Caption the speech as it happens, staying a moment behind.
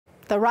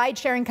The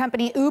ride-sharing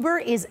company Uber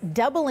is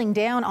doubling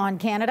down on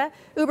Canada.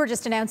 Uber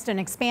just announced an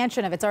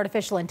expansion of its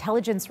artificial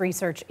intelligence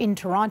research in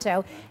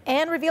Toronto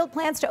and revealed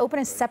plans to open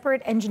a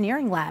separate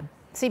engineering lab.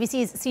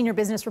 CBC's senior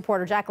business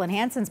reporter Jacqueline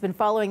Hansen's been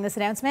following this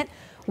announcement.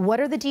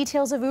 What are the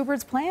details of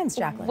Uber's plans,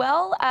 Jacqueline?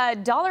 Well,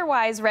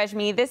 dollar-wise,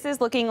 Rejmi, this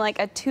is looking like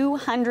a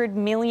 $200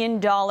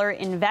 million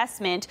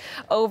investment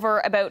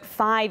over about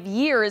 5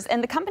 years.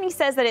 And the company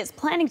says that it's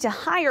planning to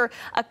hire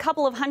a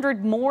couple of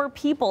hundred more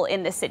people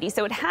in the city.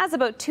 So it has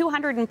about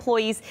 200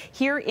 employees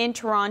here in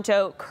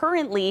Toronto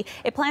currently.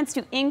 It plans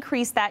to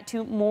increase that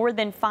to more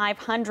than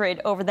 500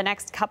 over the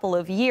next couple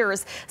of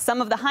years. Some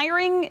of the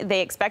hiring,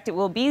 they expect it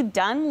will be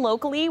done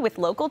locally with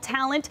local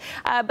talent,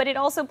 but it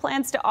also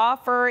plans to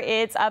offer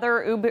its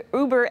other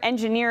Uber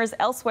engineers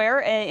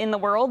elsewhere in the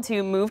world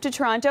to move to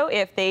Toronto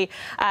if they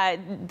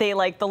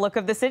like the look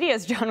of the city,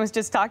 as John was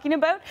just talking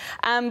about,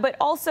 but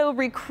also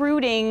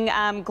recruiting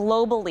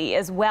globally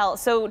as well.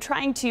 So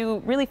trying to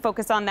really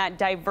focus on that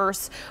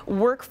diverse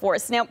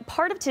workforce. Now,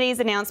 part of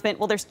today's announcement,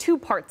 well, there's two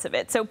parts of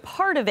it. So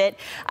part of it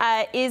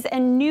is a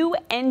new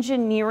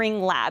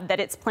engineering lab that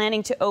it's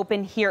planning to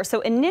open here. So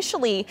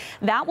initially,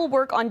 that will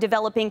work on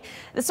developing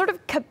the sort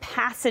of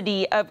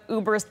capacity of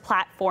Uber's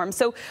platform.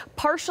 So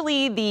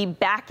partially the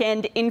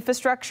back-end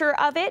infrastructure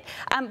of it,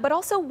 but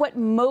also what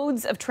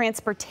modes of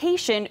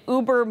transportation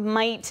Uber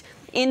might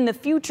in the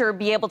future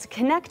be able to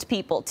connect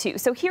people to.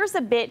 So here's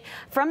a bit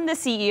from the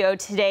CEO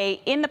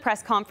today in the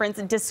press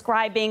conference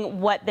describing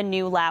what the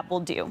new lab will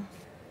do.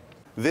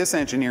 This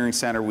engineering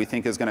center, we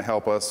think, is going to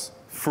help us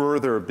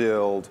further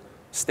build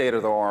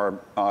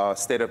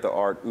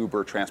state-of-the-art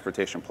Uber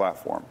transportation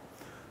platform.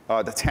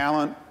 The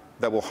talent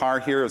that we'll hire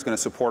here is going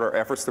to support our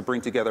efforts to bring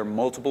together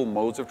multiple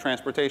modes of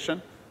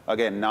transportation.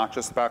 Again, not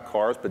just about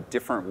cars, but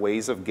different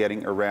ways of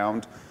getting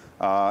around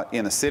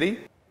in a city.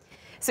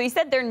 So he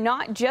said they're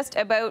not just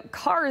about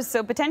cars,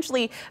 so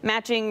potentially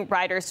matching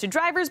riders to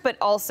drivers, but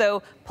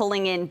also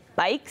pulling in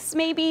bikes,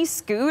 maybe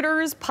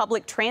scooters,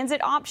 public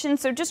transit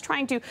options. So just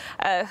trying to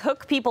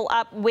hook people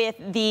up with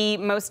the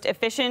most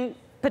efficient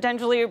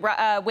potentially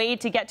way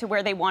to get to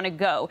where they want to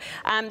go.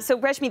 So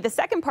Rejmi, the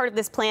second part of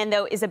this plan,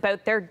 though, is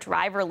about their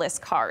driverless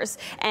cars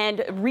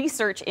and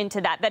research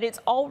into that it's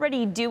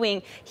already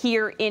doing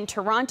here in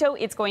Toronto.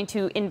 It's going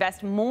to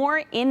invest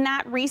more in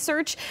that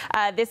research.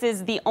 This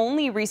is the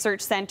only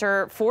research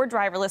center for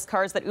driverless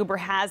cars that Uber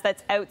has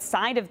that's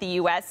outside of the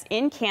U.S.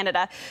 in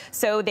Canada.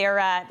 So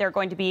they're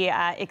going to be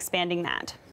expanding that.